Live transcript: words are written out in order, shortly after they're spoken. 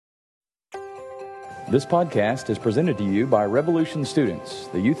This podcast is presented to you by Revolution Students,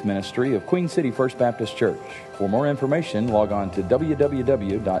 the youth ministry of Queen City First Baptist Church. For more information, log on to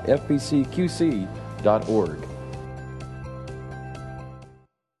www.fbcqc.org.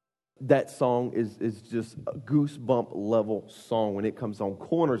 That song is just a goosebump level song when it comes on.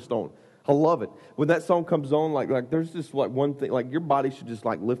 Cornerstone. I love it. When that song comes on, like there's just like one thing, like your body should just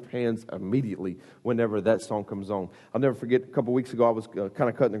like lift hands immediately whenever that song comes on. I'll never forget, a couple weeks ago, I was kind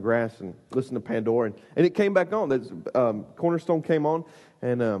of cutting the grass and listening to Pandora, and it came back on. Cornerstone came on,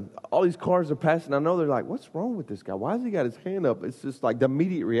 and all these cars are passing. I know they're like, what's wrong with this guy? Why has he got his hand up? It's just like the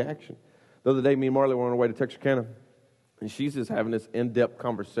immediate reaction. The other day, me and Marley were on our way to Texarkana, and she's just having this in-depth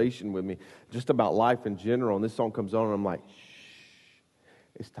conversation with me just about life in general, and this song comes on, and I'm like,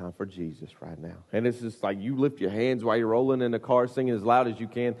 it's time for Jesus right now. And it's just like you lift your hands while you're rolling in the car, singing as loud as you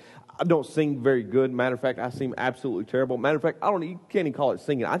can. I don't sing very good. Matter of fact, I seem absolutely terrible. Matter of fact, you can't even call it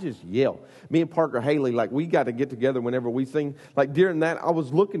singing. I just yell. Me and Parker Haley, like we got to get together whenever we sing. Like during that, I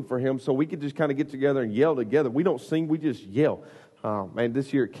was looking for him so we could just kind of get together and yell together. We don't sing, we just yell. Man,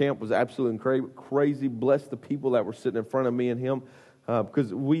 this year at camp was absolutely crazy. Bless the people that were sitting in front of me and him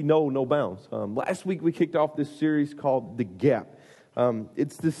because we know no bounds. Last week we kicked off this series called The Gap.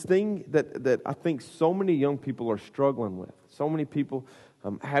 It's this thing that I think so many young people are struggling with. So many people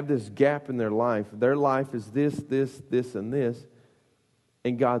have this gap in their life. Their life is this, and this.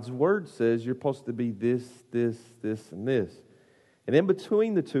 And God's Word says you're supposed to be this, and this. And in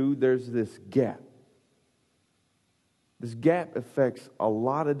between the two, there's this gap. This gap affects a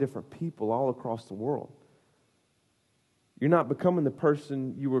lot of different people all across the world. You're not becoming the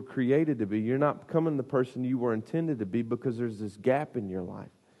person you were created to be. You're not becoming the person you were intended to be because there's this gap in your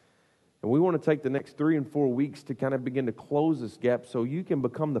life. And we want to take the next 3 and 4 weeks to kind of begin to close this gap so you can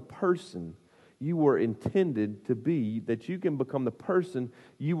become the person you were intended to be, that you can become the person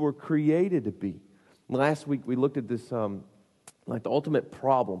you were created to be. Last week we looked at this like the ultimate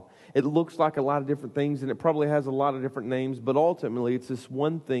problem. It looks like a lot of different things and it probably has a lot of different names, but ultimately it's this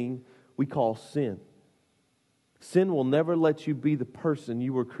one thing we call sin. Sin will never let you be the person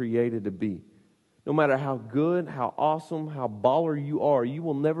you were created to be. No matter how good, how awesome, how baller you are, you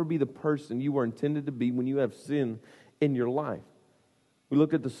will never be the person you were intended to be when you have sin in your life. We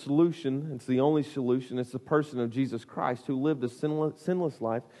looked at the solution. It's the only solution. It's the person of Jesus Christ who lived a sinless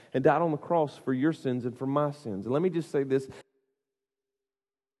life and died on the cross for your sins and for my sins. And let me just say this.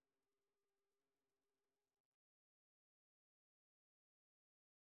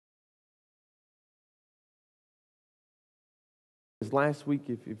 Last week,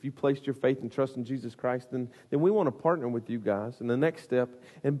 if you placed your faith and trust in Jesus Christ, then we want to partner with you guys in the next step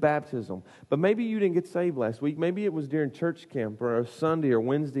in baptism. But maybe you didn't get saved last week. Maybe it was during church camp or a Sunday or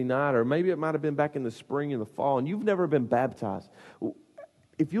Wednesday night, or maybe it might have been back in the spring and the fall, and you've never been baptized.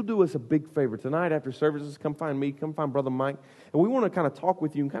 If you'll do us a big favor, tonight after services, come find me, come find Brother Mike, and we want to kind of talk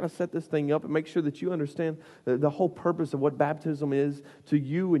with you and kind of set this thing up and make sure that you understand the whole purpose of what baptism is to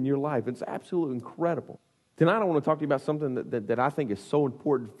you in your life. It's absolutely incredible. Tonight I want to talk to you about something that I think is so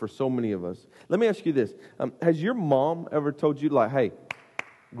important for so many of us. Let me ask you this. Has your mom ever told you, like, hey,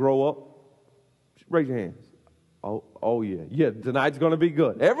 grow up? Raise your hands. Oh yeah. Yeah, tonight's going to be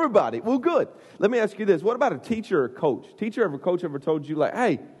good. Everybody. Well, good. Let me ask you this. What about a teacher or coach? Coach ever told you, like,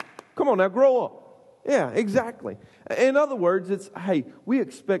 hey, come on now, grow up? Yeah, exactly. In other words, it's, hey, we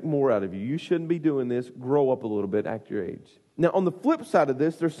expect more out of you. You shouldn't be doing this. Grow up a little bit, act your age. Now, on the flip side of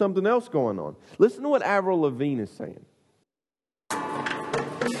this, there's something else going on. Listen to what Avril Lavigne is saying.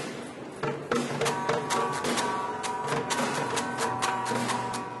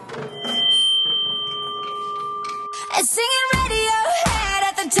 Singing Radiohead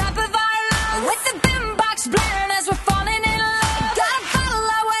at the top of our lungs, with the boombox blaring as we're falling in love. Got a bottle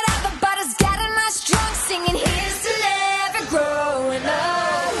or whatever, but it's getting us drunk, singing here's to never growing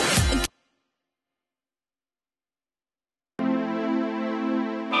up.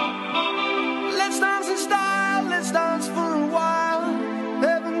 Let's dance in style, let's dance for a while.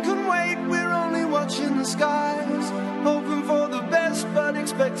 Heaven can wait, we're only watching the skies, hoping for the best but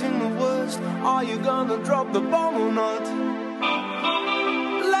expecting the worst. Are you gonna drop the bomb or not?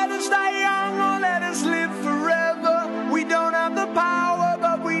 Let us die young or let us live forever. We don't have the power,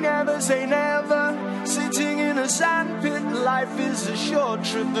 but we never say never. Sitting in a sandpit, life is a short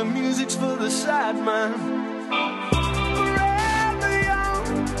trip. The music's for the sad man. Forever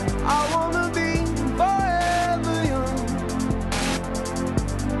young, I wanna be forever young.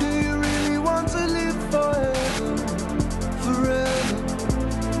 Do you really want to live forever?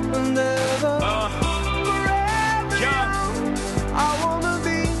 Forever and ever. Forever young, I wanna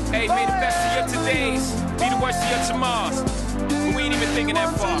be. Hey, may the best of your todays be the worst of your tomorrows. We ain't even thinking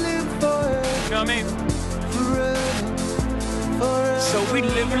that far. know what I mean? forever, forever. So we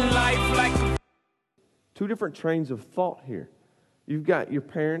living life like Two different trains of thought here. You've got your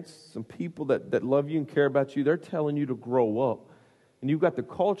parents, some people that love you and care about you. They're telling you to grow up. And you've got the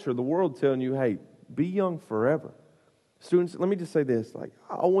culture, the world telling you, hey, be young forever. Students, let me just say this. Like,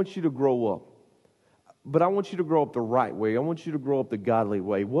 I want you to grow up. But I want you to grow up the right way. I want you to grow up the godly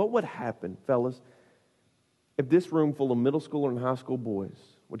way. What would happen, fellas, if this room full of middle school and high school boys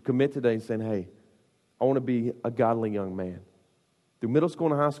would commit today and say, hey, I want to be a godly young man. Through middle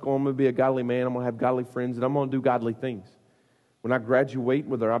school and high school, I'm going to be a godly man. I'm going to have godly friends, and I'm going to do godly things. When I graduate,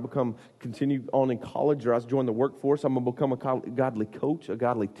 whether I continue on in college or I join the workforce, I'm going to become a godly coach, a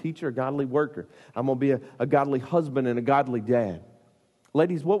godly teacher, a godly worker. I'm going to be a godly husband and a godly dad.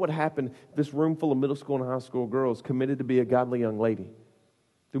 Ladies, what would happen if this room full of middle school and high school girls committed to be a godly young lady?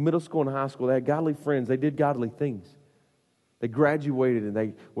 Through middle school and high school, they had godly friends. They did godly things. They graduated,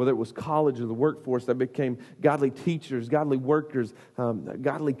 and whether it was college or the workforce, they became godly teachers, godly workers,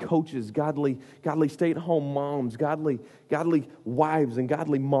 godly coaches, godly stay-at-home moms, godly wives, and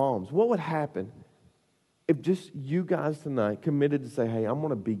godly moms. What would happen if just you guys tonight committed to say, hey, I'm going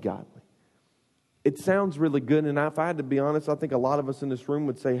to be godly? It sounds really good, and if I had to be honest, I think a lot of us in this room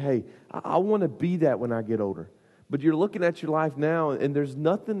would say, hey, I want to be that when I get older. But you're looking at your life now, and there's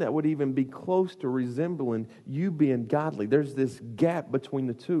nothing that would even be close to resembling you being godly. There's this gap between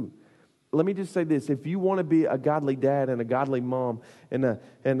the two. Let me just say this. If you want to be a godly dad and a godly mom and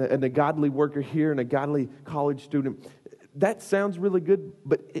a godly worker here and a godly college student, that sounds really good,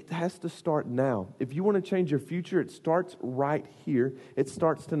 but it has to start now. If you want to change your future, it starts right here. It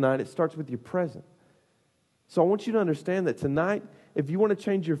starts tonight. It starts with your present. So I want you to understand that tonight, if you want to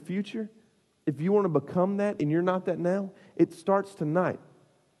change your future, if you want to become that and you're not that now, it starts tonight.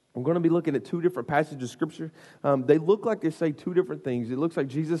 I'm going to be looking at two different passages of Scripture. They look like they say two different things. It looks like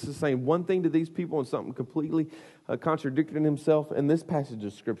Jesus is saying one thing to these people and something completely contradicting himself in this passage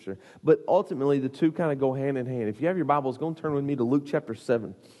of Scripture. But ultimately, the two kind of go hand in hand. If you have your Bibles, go and turn with me to Luke chapter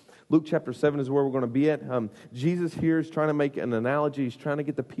 7. Luke chapter 7 is where we're going to be at. Jesus here is trying to make an analogy. He's trying to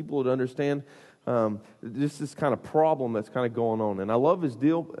get the people to understand this kind of problem that's kind of going on. And I love his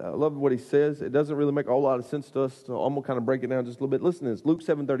deal. I love what he says. It doesn't really make a whole lot of sense to us, so I'm going to kind of break it down just a little bit. Listen to this, Luke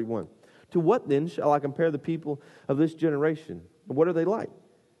 7:31. To what then shall I compare the people of this generation? And what are they like?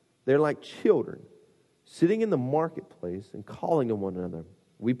 They're like children, sitting in the marketplace and calling to one another.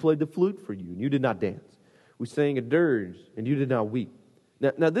 We played the flute for you, and you did not dance. We sang a dirge, and you did not weep.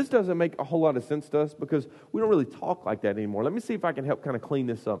 Now, this doesn't make a whole lot of sense to us because we don't really talk like that anymore. Let me see if I can help kind of clean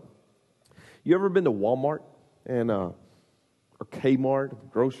this up. You ever been to Walmart or Kmart,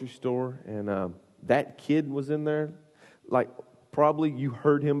 grocery store, and that kid was in there? Like, probably you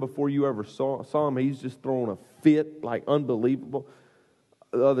heard him before you ever saw him. He's just throwing a fit, like unbelievable.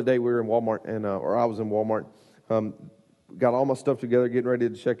 The other day we were in Walmart, or I was in Walmart. Got all my stuff together, getting ready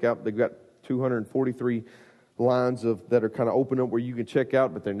to check out. They've got 243 lines that are kind of open up where you can check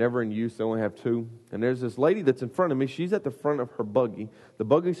out, but they're never in use. They only have two. And there's this lady that's in front of me. She's at the front of her buggy. The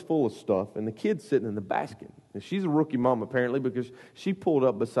buggy's full of stuff, and the kid's sitting in the basket. And she's a rookie mom apparently because she pulled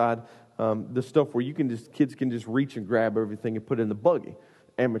up beside the stuff where kids can just reach and grab everything and put it in the buggy.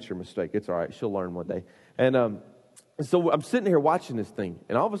 Amateur mistake. It's all right. She'll learn one day. And so I'm sitting here watching this thing,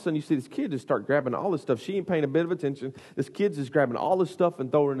 and all of a sudden you see this kid just start grabbing all this stuff. She ain't paying a bit of attention. This kid's just grabbing all this stuff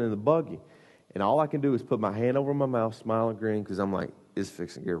and throwing it in the buggy. And all I can do is put my hand over my mouth, smile and grin, because I'm like, it's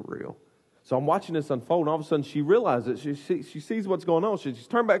fixing to get real. So I'm watching this unfold, and all of a sudden she realizes it. She sees what's going on. She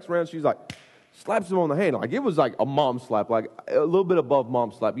turns back around. She's like, slaps him on the hand. Like, it was like a mom slap, like a little bit above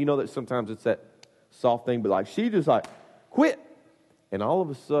mom slap. You know that sometimes it's that soft thing, but like she just like, quit. And all of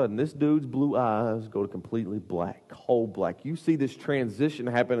a sudden, this dude's blue eyes go to completely black, coal black. You see this transition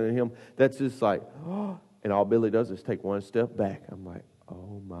happening to him that's just like, oh, and all Billy does is take one step back. I'm like,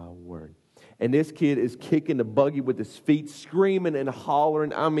 oh my word. And this kid is kicking the buggy with his feet, screaming and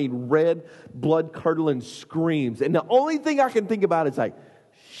hollering. I mean, red, blood-curdling screams. And the only thing I can think about is like,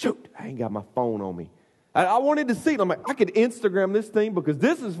 shoot, I ain't got my phone on me. I wanted to see it. I'm like, I could Instagram this thing because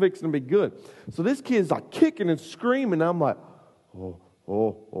this is fixing to be good. So this kid's like kicking and screaming. I'm like,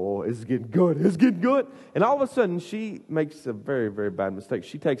 oh, it's getting good. It's getting good. And all of a sudden, she makes a very, very bad mistake.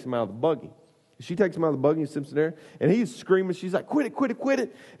 She takes him out of the buggy. She takes him out of the buggy and sits there, and he's screaming. She's like, quit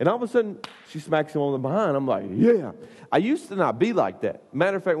it. And all of a sudden, she smacks him on the behind. I'm like, yeah. I used to not be like that.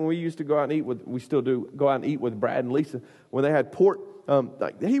 Matter of fact, when we used to go out and eat we still do, go out and eat with Brad and Lisa, when they had pork,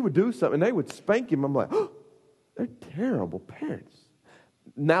 like he would do something, and they would spank him. I'm like, oh, they're terrible parents.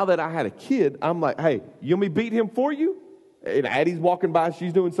 Now that I had a kid, I'm like, hey, you want me to beat him for you? And Addie's walking by,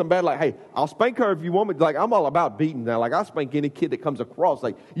 she's doing something bad, like, hey, I'll spank her if you want me. Like, I'm all about beating now. Like, I'll spank any kid that comes across.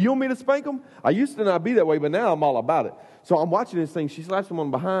 Like, you want me to spank them? I used to not be that way, but now I'm all about it. So I'm watching this thing. She slaps him on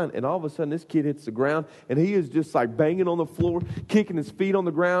behind, and all of a sudden this kid hits the ground, and he is just like banging on the floor, kicking his feet on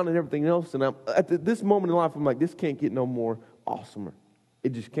the ground and everything else. And this moment in life, I'm like, this can't get no more awesomer.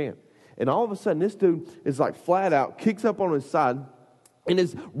 It just can't. And all of a sudden, this dude is like flat out, kicks up on his side, and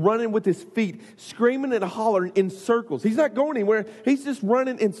is running with his feet, screaming and hollering in circles. He's not going anywhere. He's just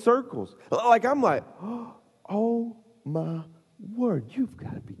running in circles. Like, I'm like, oh my word, you've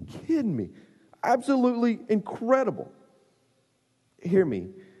got to be kidding me. Absolutely incredible. Hear me.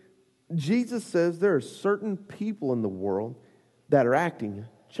 Jesus says there are certain people in the world that are acting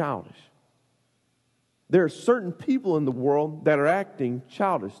childish. There are certain people in the world that are acting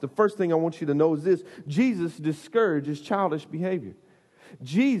childish. The first thing I want you to know is this: Jesus discourages childish behavior.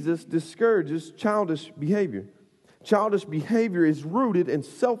 Jesus discourages childish behavior. Childish behavior is rooted in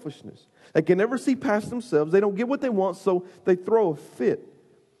selfishness. They can never see past themselves. They don't get what they want, so they throw a fit.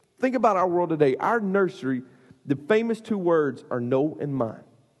 Think about our world today. Our nursery, the famous two words are no and mine.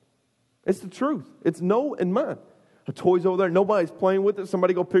 It's the truth. It's no and mine. A toy's over there, nobody's playing with it.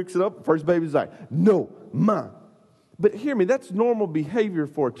 Somebody go picks it up. First baby's like, no, mine. But hear me, that's normal behavior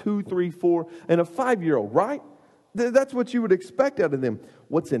for a 2, 3, 4, and a 5-year-old, right? That's what you would expect out of them.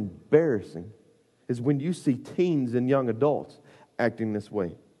 What's embarrassing is when you see teens and young adults acting this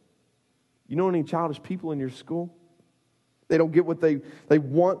way. You know any childish people in your school? They don't get what they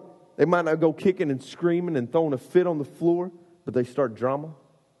want. They might not go kicking and screaming and throwing a fit on the floor, but they start drama.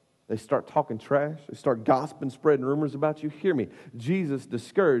 They start talking trash. They start gossiping, spreading rumors about you. Hear me. Jesus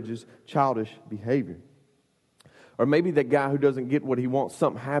discourages childish behavior. Or maybe that guy who doesn't get what he wants,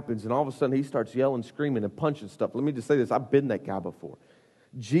 something happens, and all of a sudden he starts yelling, screaming, and punching stuff. Let me just say this. I've been that guy before.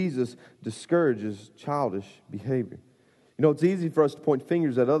 Jesus discourages childish behavior. You know, it's easy for us to point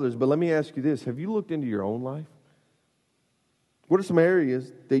fingers at others, but let me ask you this. Have you looked into your own life? What are some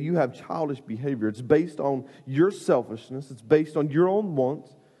areas that you have childish behavior? It's based on your selfishness. It's based on your own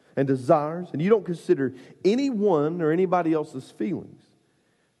wants and desires, and you don't consider anyone or anybody else's feelings.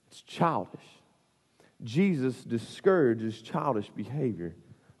 It's childish. Jesus discourages childish behavior.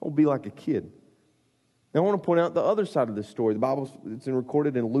 Don't be like a kid. Now, I want to point out the other side of this story. The Bible, it's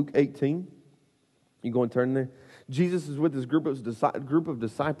recorded in Luke 18. You go and turn there. Jesus is with this group of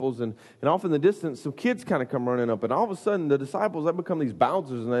disciples, and off in the distance, some kids kind of come running up, and all of a sudden, the disciples, they become these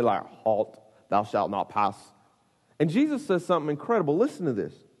bouncers, and they like, halt, thou shalt not pass. And Jesus says something incredible. Listen to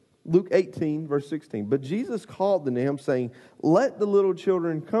this. Luke 18, verse 16. But Jesus called to them, saying, let the little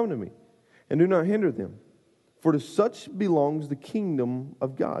children come to me, and do not hinder them, for to such belongs the kingdom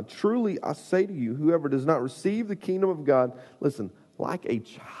of God. Truly, I say to you, whoever does not receive the kingdom of God, listen, like a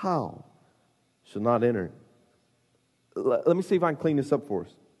child, shall not enter it. Let me see if I can clean this up for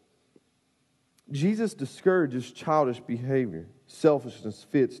us. Jesus discourages childish behavior, selfishness,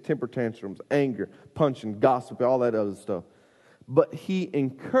 fits, temper tantrums, anger, punching, gossip, all that other stuff. But he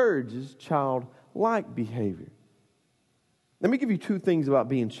encourages childlike behavior. Let me give you two things about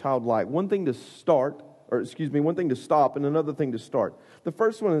being childlike. One thing to stop, and another thing to start. The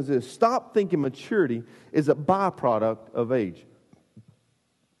first one is this: stop thinking maturity is a byproduct of age.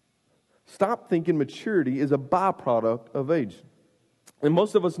 Stop thinking maturity is a byproduct of age. And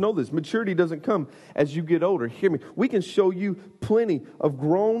most of us know this. Maturity doesn't come as you get older. Hear me. We can show you plenty of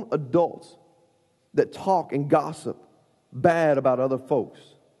grown adults that talk and gossip bad about other folks.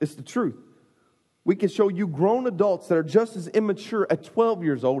 It's the truth. We can show you grown adults that are just as immature at 12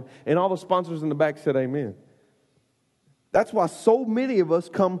 years old, and all the sponsors in the back said amen. That's why so many of us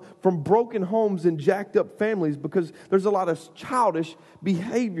come from broken homes and jacked up families, because there's a lot of childish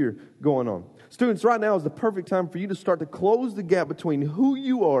behavior going on. Students, right now is the perfect time for you to start to close the gap between who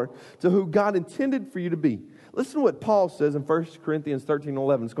you are to who God intended for you to be. Listen to what Paul says in 1 Corinthians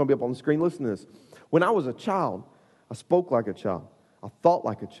 13:11. It's going to be up on the screen. Listen to this. When I was a child, I spoke like a child. I thought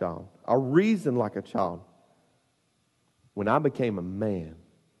like a child. I reasoned like a child. When I became a man,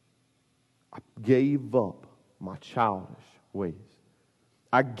 I gave up my childish ways.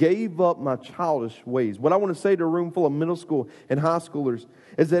 I gave up my childish ways. What I want to say to a room full of middle school and high schoolers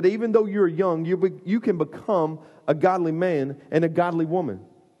is that even though you're young, you can become a godly man and a godly woman.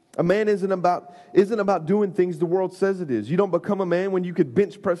 A man isn't about doing things the world says it is. You don't become a man when you could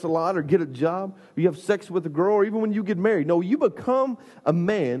bench press a lot or get a job, or you have sex with a girl, or even when you get married. No, you become a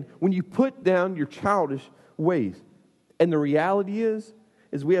man when you put down your childish ways. And the reality is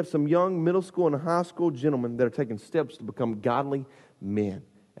we have some young middle school and high school gentlemen that are taking steps to become godly men.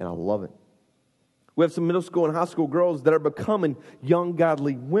 And I love it. We have some middle school and high school girls that are becoming young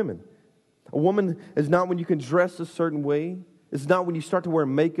godly women. A woman is not when you can dress a certain way. It's not when you start to wear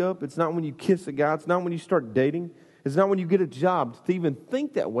makeup. It's not when you kiss a guy. It's not when you start dating. It's not when you get a job. To even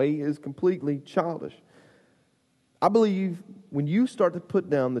think that way is completely childish. I believe when you start to put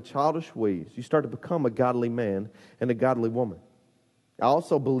down the childish ways, you start to become a godly man and a godly woman. I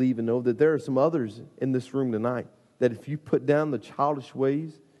also believe and know that there are some others in this room tonight that if you put down the childish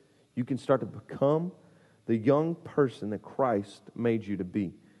ways, you can start to become the young person that Christ made you to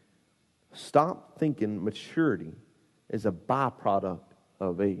be. Stop thinking maturity is a byproduct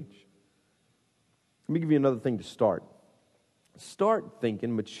of age. Let me give you another thing to start. Start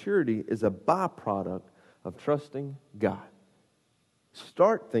thinking maturity is a byproduct of trusting God.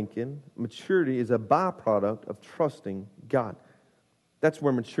 Start thinking maturity is a byproduct of trusting God. That's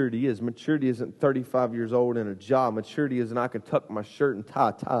where maturity is. Maturity isn't 35 years old in a job. Maturity isn't I can tuck my shirt and tie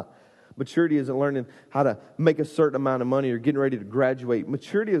a tie. Maturity isn't learning how to make a certain amount of money or getting ready to graduate.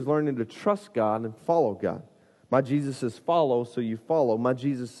 Maturity is learning to trust God and follow God. My Jesus says follow, so you follow. My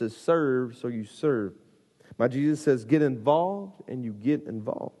Jesus says serve, so you serve. My Jesus says get involved, and you get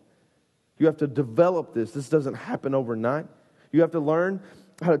involved. You have to develop this. This doesn't happen overnight. You have to learn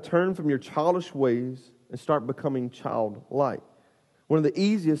how to turn from your childish ways and start becoming childlike. One of the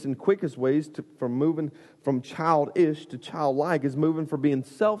easiest and quickest ways from moving from childish to childlike is moving from being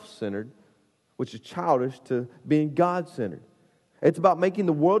self-centered, which is childish, to being God-centered. It's about making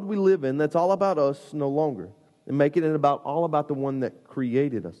the world we live in that's all about us no longer, and making it all about the one that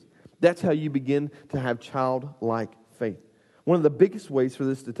created us. That's how you begin to have childlike faith. One of the biggest ways for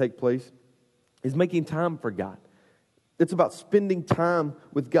this to take place is making time for God. It's about spending time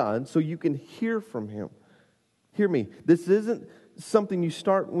with God so you can hear from Him. Hear me. This isn't something you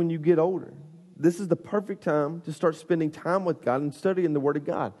start when you get older. This is the perfect time to start spending time with God and studying the Word of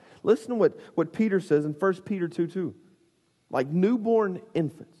God. Listen to what Peter says in 1 Peter 2:2. Like newborn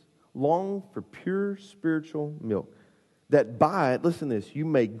infants, long for pure spiritual milk, that by it, listen to this, you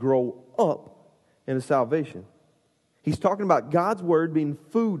may grow up into salvation. He's talking about God's Word being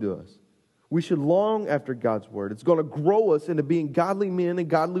food to us. We should long after God's Word. It's going to grow us into being godly men and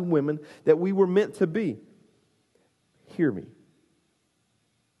godly women that we were meant to be. Hear me.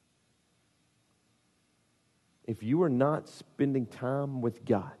 If you are not spending time with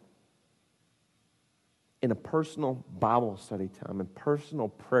God in a personal Bible study time and personal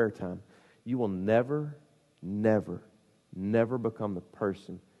prayer time, you will never, never, never become the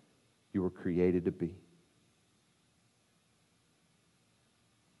person you were created to be.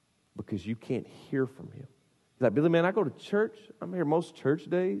 Because you can't hear from Him. He's like, Billy, man, I go to church. I'm here most church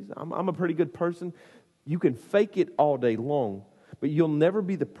days. I'm a pretty good person. You can fake it all day long, but you'll never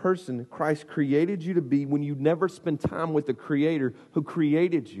be the person Christ created you to be when you never spend time with the Creator who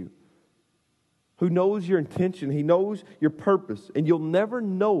created you, who knows your intention. He knows your purpose, and you'll never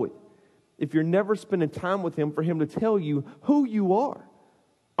know it if you're never spending time with Him for Him to tell you who you are.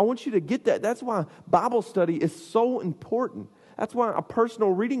 I want you to get that. That's why Bible study is so important. That's why a personal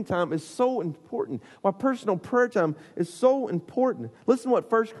reading time is so important. Why personal prayer time is so important. Listen to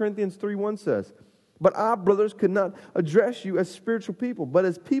what 1 Corinthians 3:1 says. But I, brothers, could not address you as spiritual people, but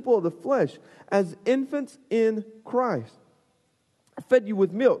as people of the flesh, as infants in Christ. I fed you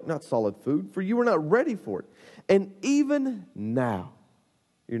with milk, not solid food, for you were not ready for it. And even now,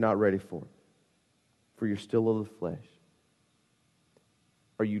 you're not ready for it, for you're still of the flesh.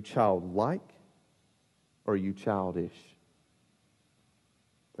 Are you childlike, or are you childish?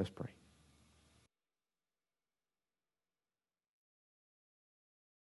 Let's pray.